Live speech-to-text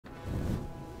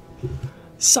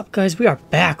Sup guys, we are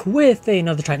back with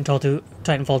another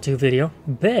Titanfall 2 video.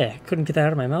 Bleh, couldn't get that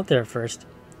out of my mouth there at first.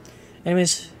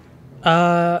 Anyways,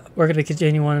 we're going to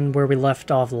continue on where we left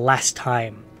off last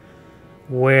time.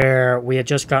 Where we had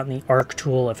just gotten the arc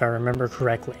tool, if I remember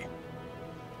correctly.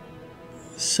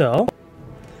 So,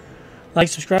 like,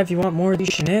 subscribe if you want more of these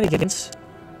shenanigans.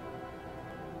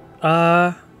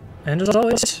 And as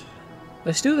always,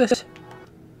 let's do this.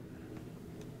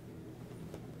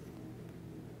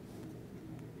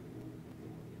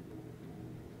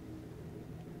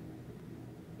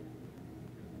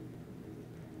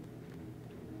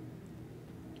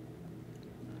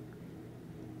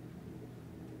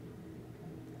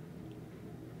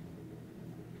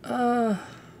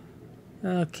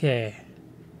 Okay.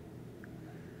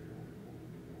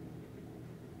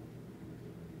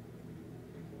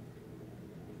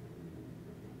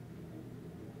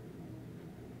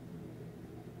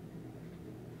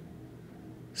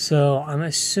 So, I'm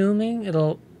assuming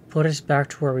it'll put us back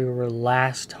to where we were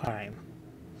last time.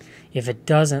 If it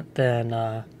doesn't, then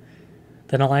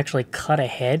I'll actually cut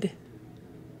ahead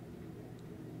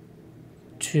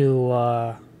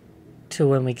to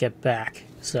when we get back.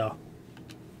 So.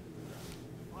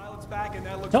 Pilot's back, and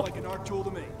that looks like an arc tool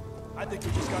to me. I think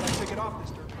we just got our ticket off,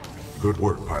 mister. Good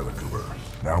work, Pilot Cooper.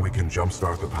 Now we can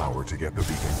jumpstart the power to get the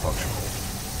beacon functional.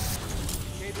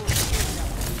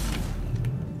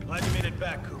 Glad you made it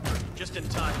back, Cooper. Just in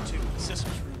time, too. The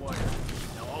system's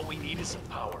rewired. Now all we need is some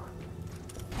power.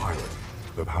 Pilot,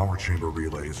 the power chamber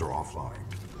relays are offline.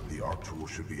 The arc tool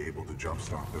should be able to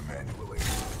jumpstart them manually.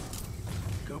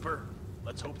 Cooper,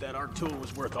 let's hope that arc tool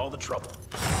was worth all the trouble.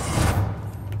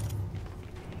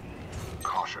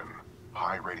 Caution.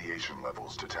 High radiation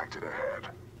levels detected ahead.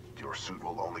 Your suit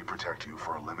will only protect you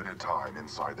for a limited time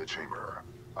inside the chamber.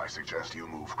 I suggest you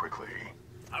move quickly.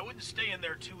 I wouldn't stay in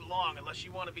there too long unless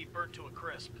you want to be burnt to a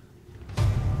crisp.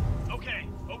 Okay,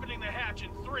 opening the hatch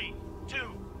in 3, 2,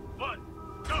 1,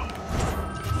 go!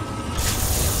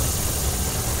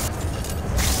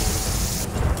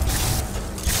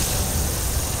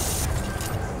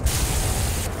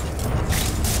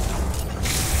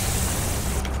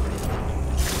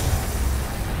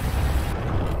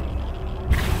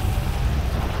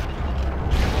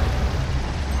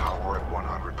 Power at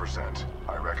 100%.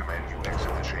 I recommend you exit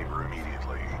the chamber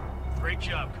immediately. Great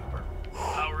job, Cooper.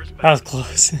 Power is back. That was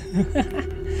close.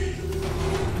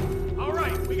 All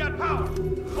right, we got power.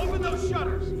 Open those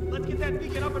shutters. Let's get that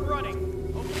beacon up and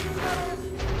running. Open the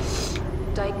shutters.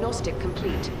 Diagnostic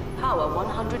complete. Power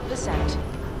 100%.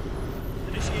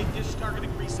 Initiate dish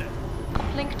targeting reset.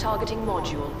 Link targeting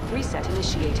module. Reset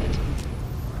initiated.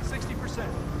 60%. 70%.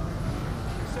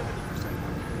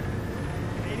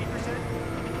 80%.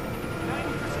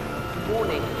 90%.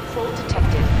 Warning. Fault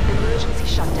detected. Emergency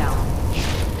shutdown.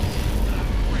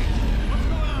 What's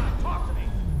going on? Talk to me.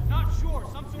 Not sure.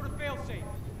 Some sort of failsafe.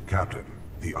 Captain,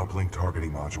 the uplink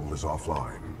targeting module is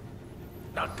offline.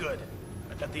 Not good.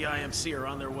 I bet the IMC are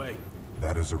on their way.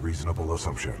 That is a reasonable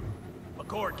assumption.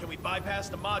 McCord, can we bypass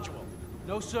the module?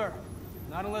 No, sir.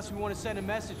 Not unless we want to send a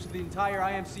message to the entire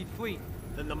IMC fleet.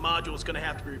 Then the module's gonna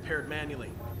have to be repaired manually.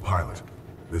 Pilot,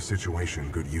 this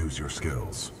situation could use your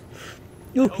skills.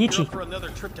 Ooh, Hope you're peachy. up for another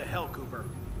trip to hell, Cooper.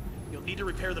 You'll need to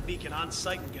repair the beacon on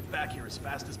site and get back here as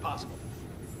fast as possible.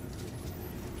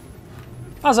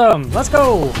 Awesome, let's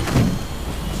go!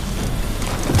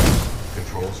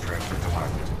 Controls transferred to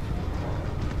pilot.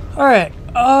 Alright,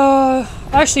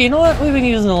 actually, you know what? We've been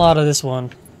using a lot of this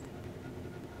one.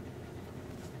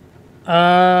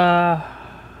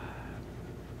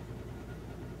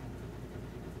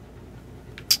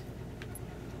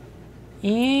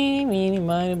 Eeny, meeny,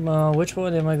 miny, moe. Which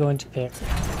one am I going to pick?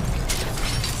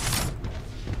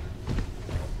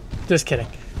 Just kidding.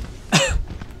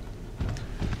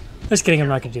 Just kidding, I'm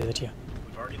not going to do that to you.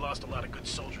 We've already lost a lot of good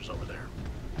soldiers over there.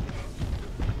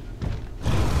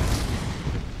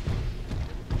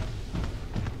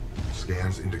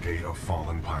 Scans indicate a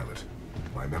fallen pilot.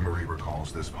 My memory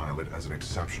recalls this pilot as an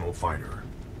exceptional fighter,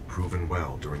 proven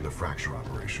well during the fracture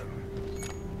operation.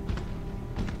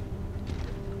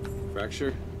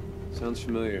 Fracture? Sounds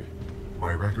familiar.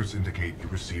 My records indicate you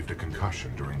received a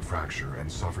concussion during fracture and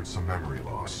suffered some memory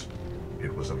loss.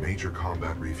 It was a major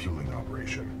combat refueling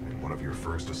operation and one of your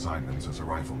first assignments as a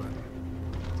rifleman.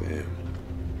 Damn.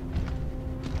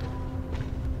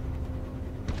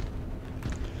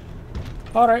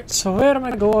 Alright, so where am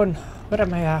I going? Where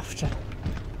am I after?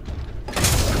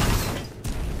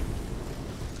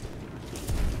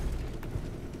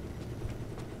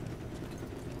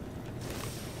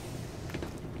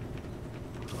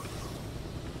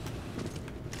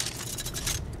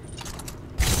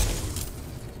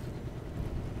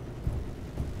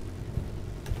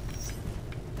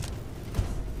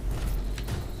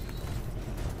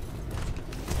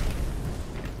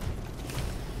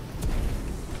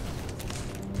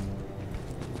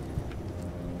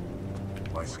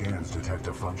 My scans detect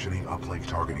a functioning uplink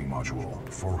targeting module,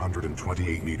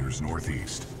 428 meters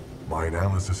northeast. My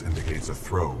analysis indicates a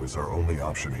throw is our only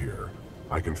option here.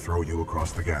 I can throw you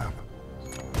across the gap.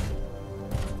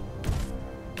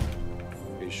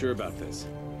 Are you sure about this?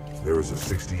 There is a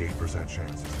 68%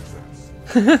 chance of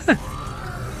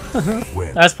success.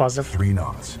 Wind, That's positive. 3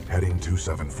 knots, heading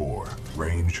 274.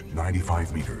 Range,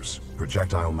 95 meters.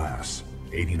 Projectile mass,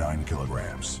 89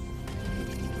 kilograms.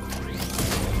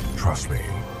 Trust me.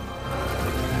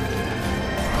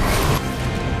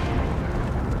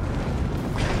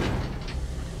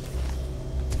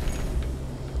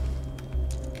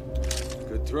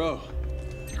 Good throw.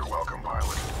 You're welcome,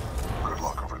 pilot. Good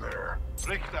luck over there.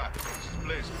 Richter,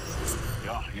 please.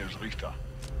 Yeah, here's Richter.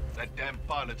 That damn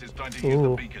pilot is trying to use the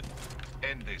Ooh. beacon.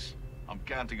 End this. I'm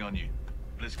counting on you.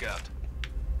 Please out.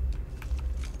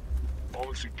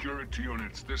 All security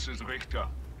units, this is Richter.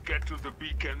 Get to the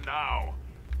beacon now.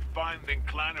 Find den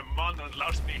kleinen Mann und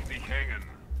lass mich nicht hängen.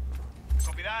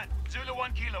 Copy that. Zulu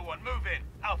 1, Kilo 1, move in.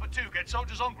 Alpha 2, get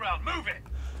soldiers on ground. Move it.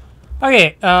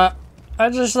 Okay,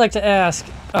 I'd just like to ask,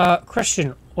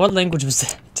 Christian, what language was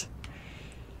that?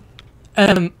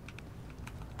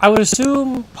 I would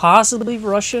assume possibly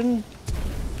Russian,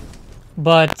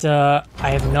 but, I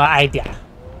have no idea.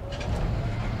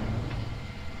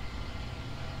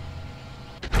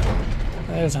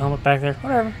 There's a helmet back there.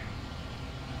 Whatever.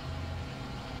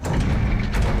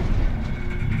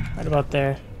 Right about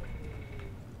there.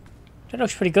 That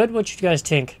looks pretty good. What you guys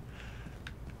think?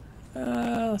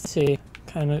 Let's see.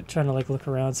 Kind of trying to like look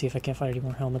around, see if I can't find any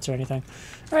more helmets or anything.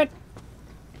 All right.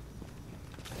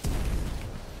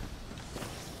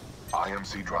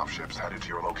 IMC dropships headed to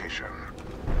your location.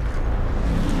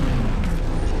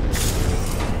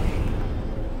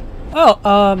 Oh,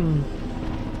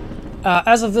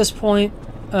 as of this point,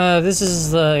 this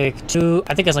is like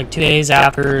I think it's like 2 days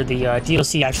after the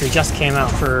DLC actually just came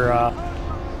out for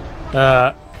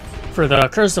the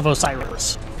Curse of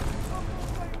Osiris.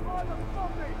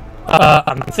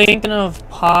 I'm thinking of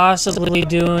possibly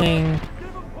doing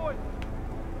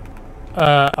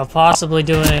a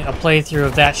playthrough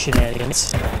of that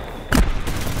shenanigans.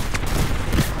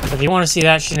 If you want to see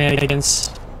that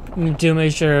shenanigans, do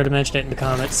make sure to mention it in the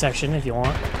comments section if you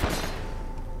want.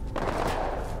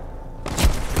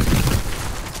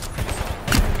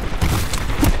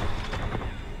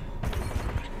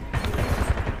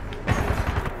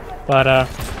 But,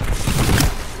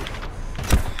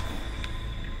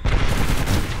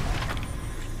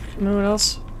 anyone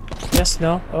else? Yes,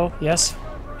 no, oh, yes.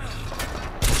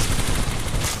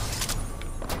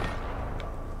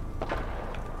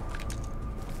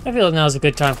 I feel now is a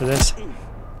good time for this.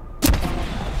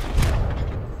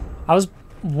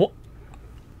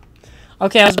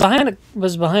 Okay, I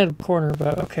was behind a corner,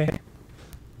 but okay.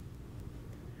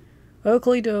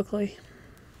 Oakley dokley.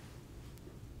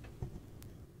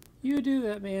 You do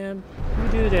that, man. You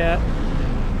do that.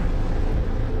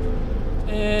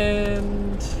 And...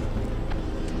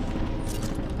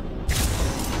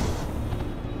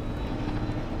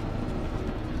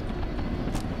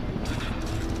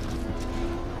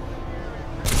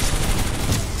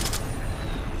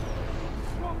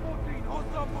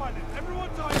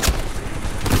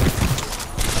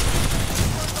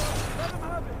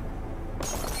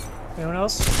 anyone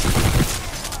else?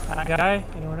 That guy?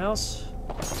 Anyone else?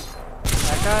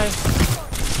 That guy?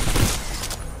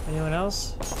 Anyone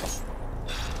else?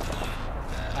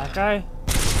 That guy?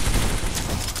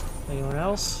 Anyone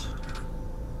else?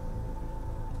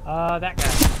 That guy.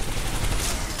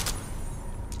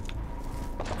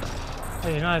 Oh,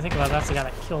 you know, I think about it, that's the guy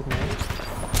that killed me.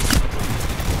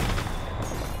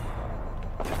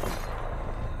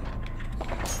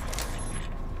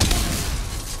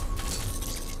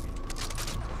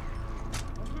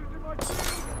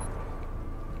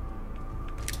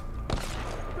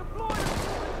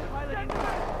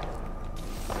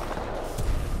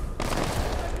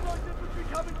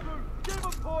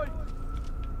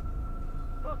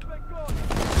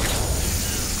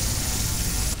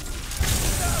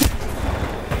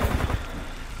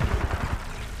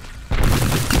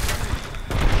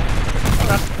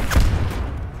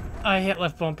 I hit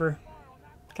left bumper.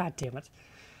 God damn it.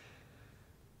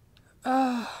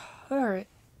 Alright.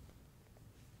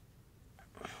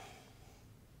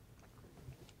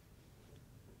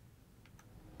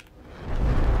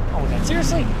 Oh, God,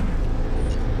 seriously?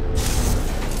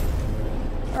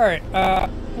 Alright,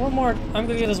 one more. I'm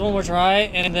gonna give this one more try,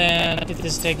 and then if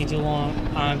this is taking too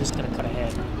long, I'm just gonna cut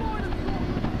ahead.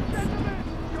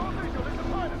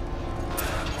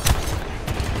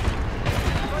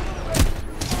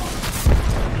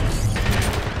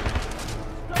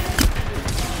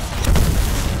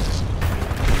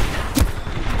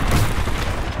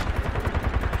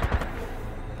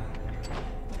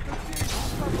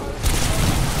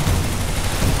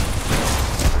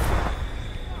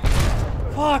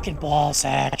 ball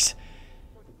sacks.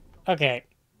 Okay.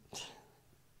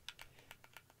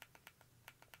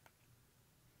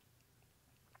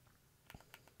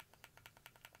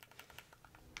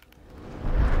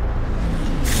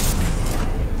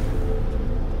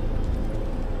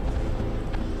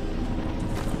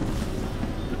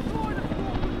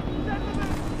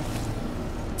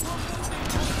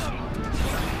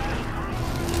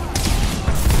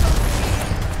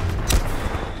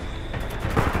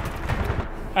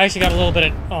 I actually got a little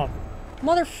bit of... Oh,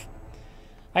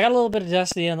 I got a little bit of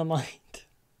Destiny on the mind.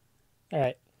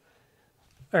 Alright.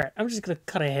 Alright, I'm just gonna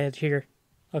cut ahead here.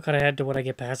 I'll cut ahead to when I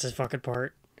get past this fucking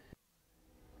part.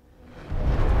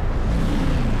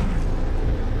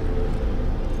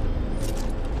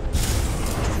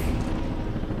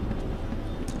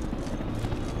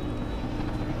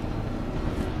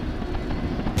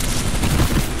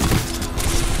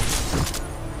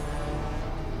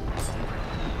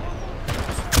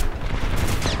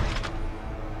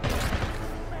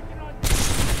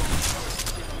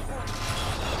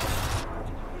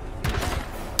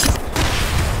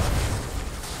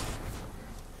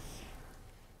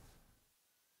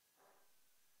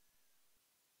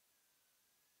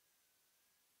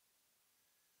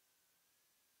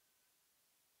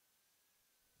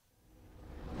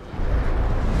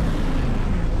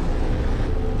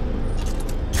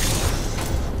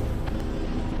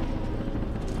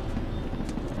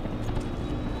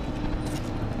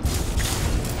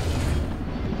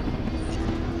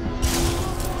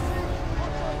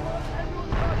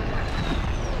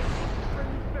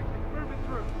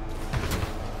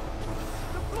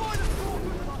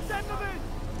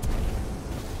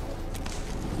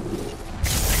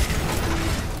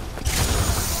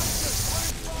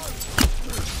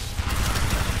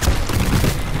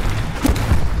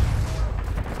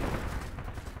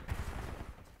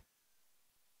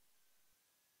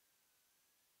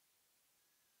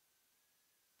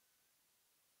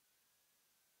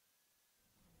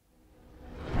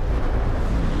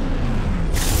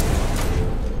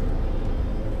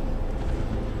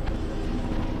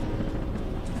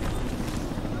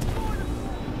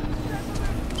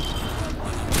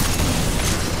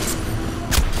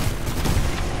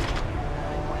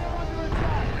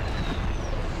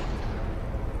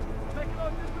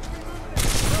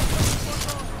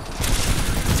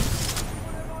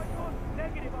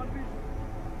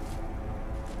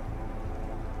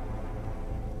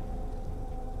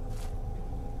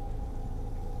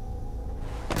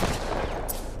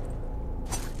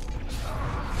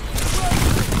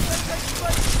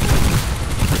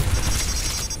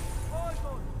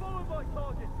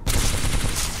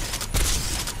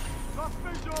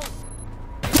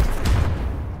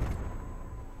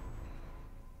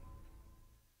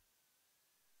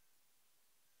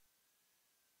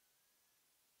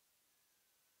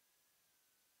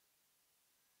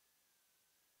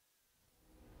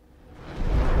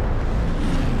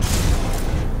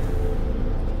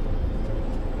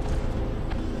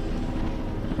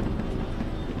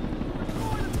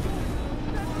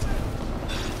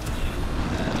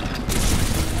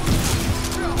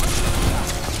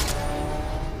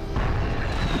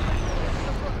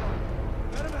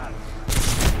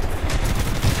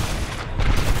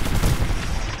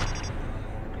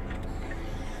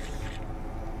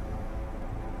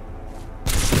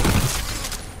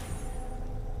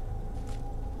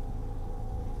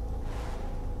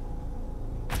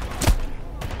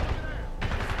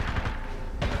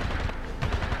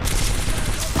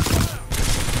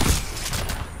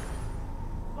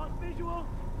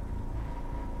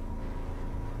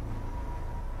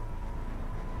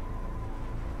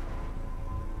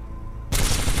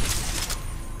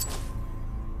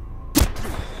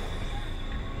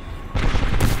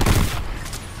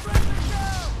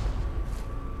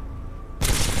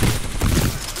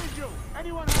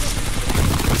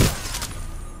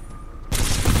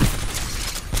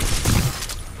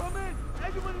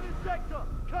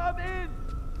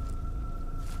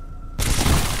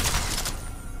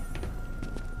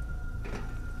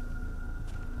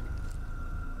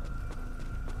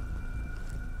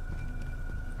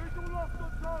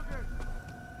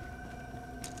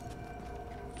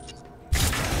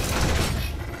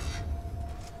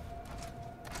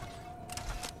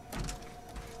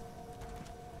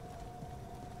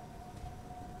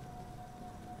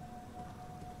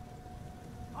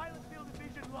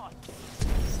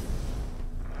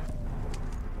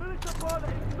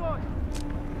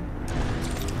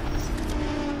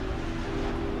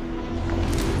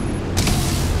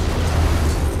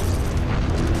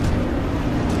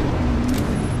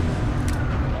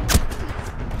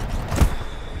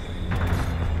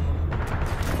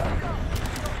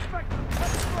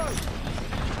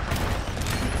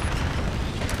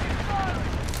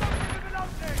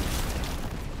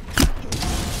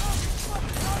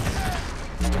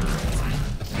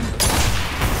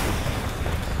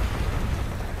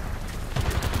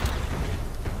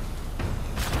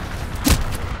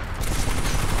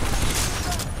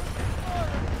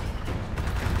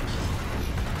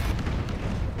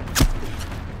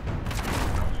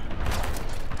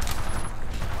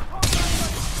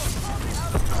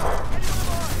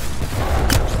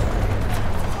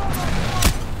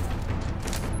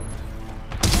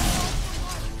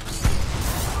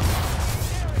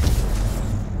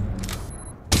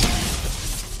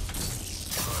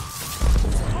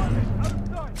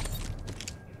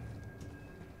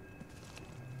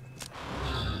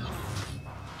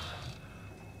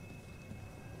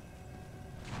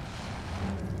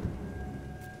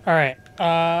 Alright,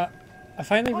 I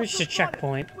finally reached a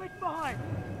checkpoint. Switch behind.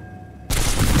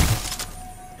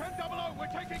 10-0, we're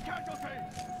taking casualties.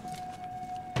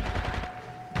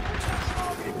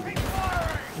 Keep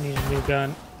firing. I need a new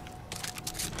gun.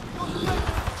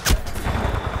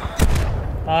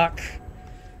 Fuck.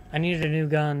 I needed a new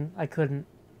gun. I couldn't.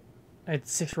 I had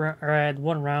I had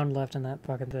 1 round left in that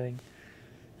fucking thing.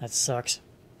 That sucks.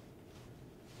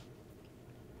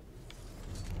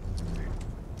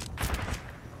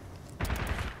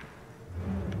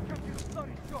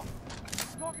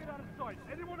 Target out of sight.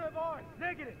 Anyone have eyes?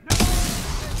 Negative. No.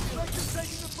 Selection's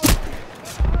taking the boat.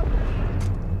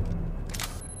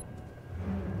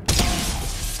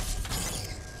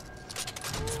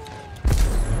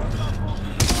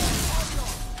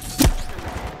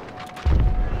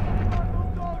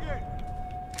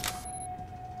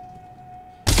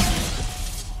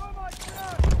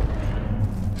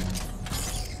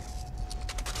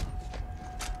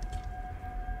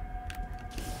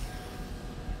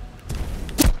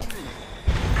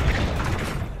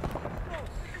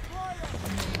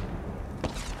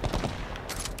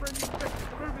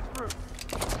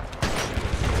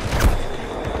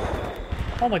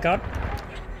 Oh my god.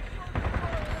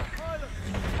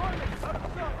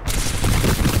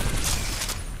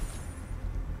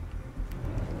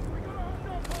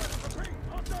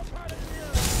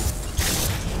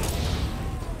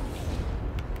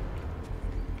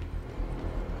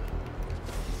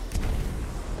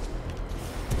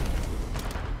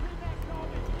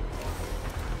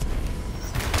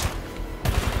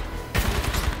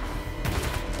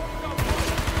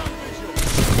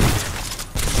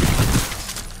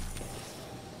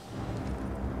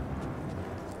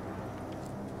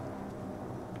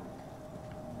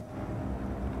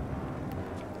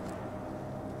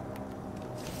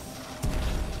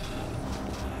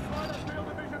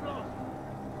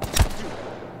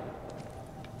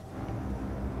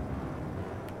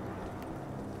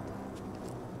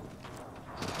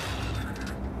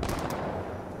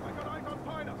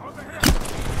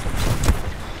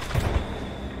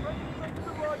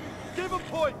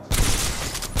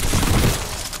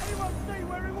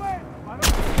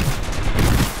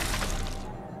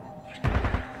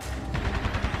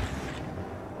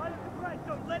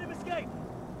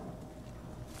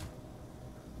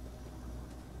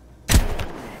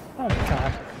 Oh my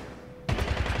god.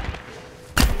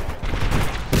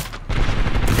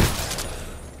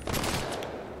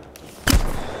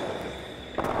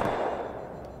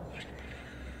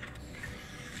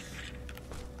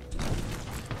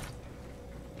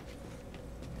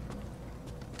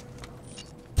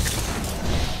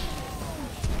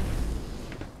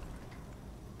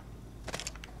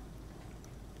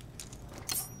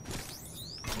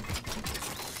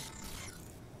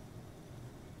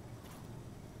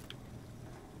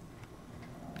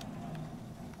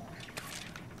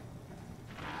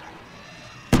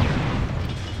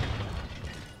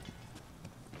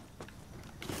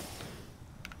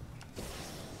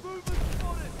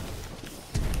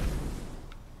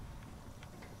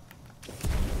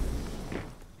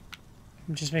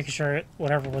 I'm just making sure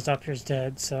whatever was up here is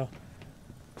dead, so.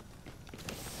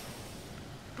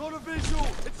 Got a visual!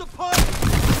 It's a pipe!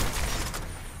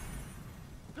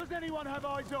 Does anyone have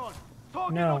eyes on?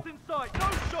 Target No. not in sight!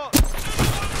 No shots!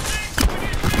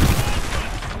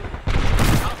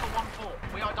 Alpha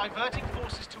 1-4, we are diverting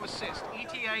forces to assist.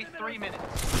 ETA 3 minutes.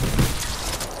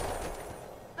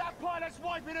 That pilot's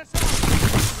wiping us out!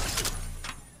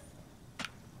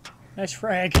 Nice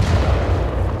frag.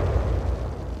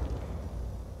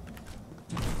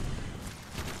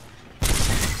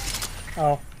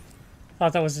 Oh.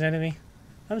 Thought that was an enemy.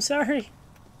 I'm sorry.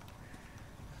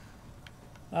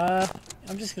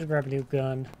 I'm just gonna grab a new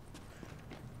gun.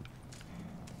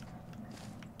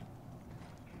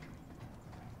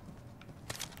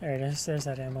 There it is. There's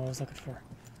that ammo I was looking for.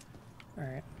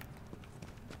 Alright.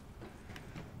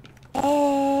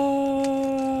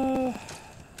 Oh.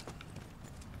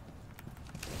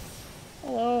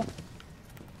 Hello.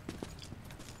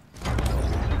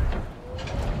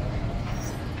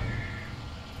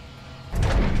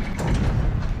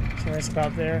 So that's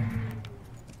about there.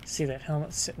 See that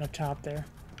helmet sitting up top there.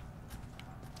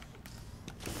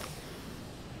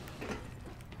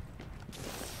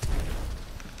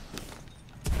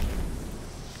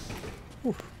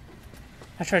 Whew.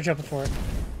 I tried jumping for it.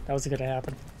 That wasn't gonna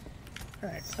happen.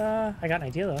 Alright, I got an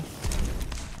idea though.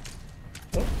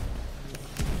 Oh.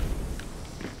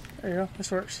 There you go,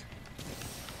 this works.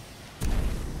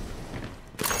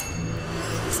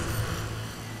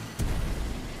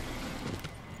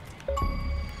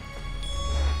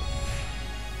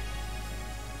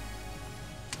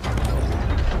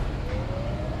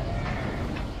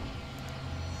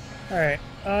 Alright,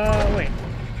 wait.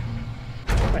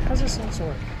 Wait, how's this supposed to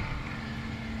work?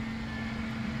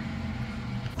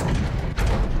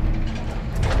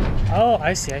 Oh,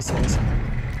 I see. I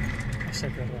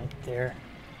should go right there.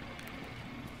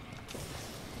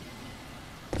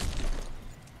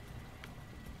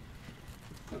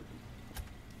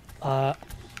 I'm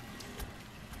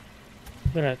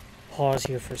gonna pause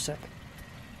here for a sec.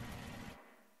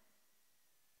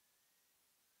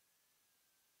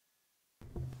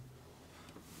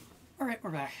 Alright,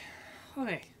 we're back.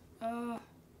 Okay,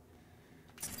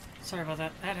 sorry about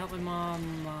that. I had to help my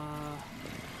mom,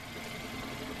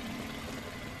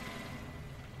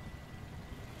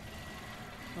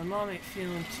 my mom ain't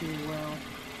feeling too well,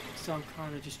 so I'm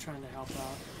kind of just trying to help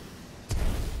out.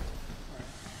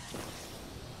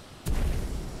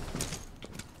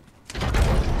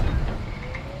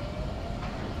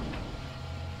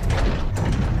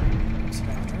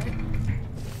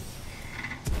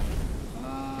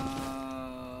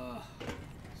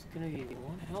 It's gonna be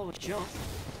one hell of a jump.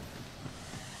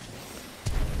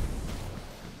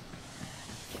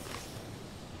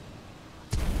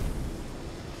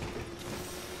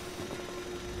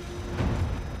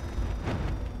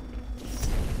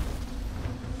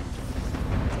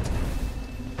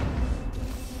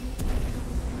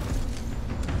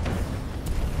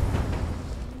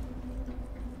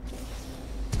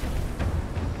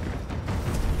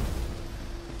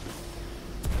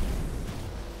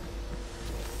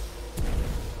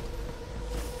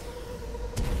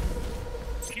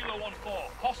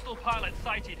 Hostile pilot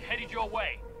sighted, headed your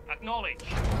way. Acknowledge.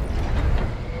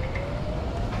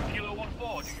 Kilo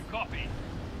 1-4, do you copy?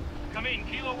 Come in,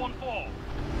 Kilo 1-4.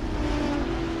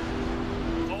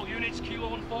 All units,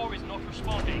 Kilo 1-4 is not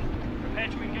responding. Prepare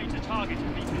to engage the target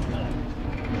at Beacon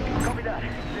 4. Copy that.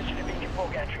 Position at Beacon 4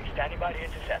 gantry. Standing by to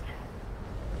intercept.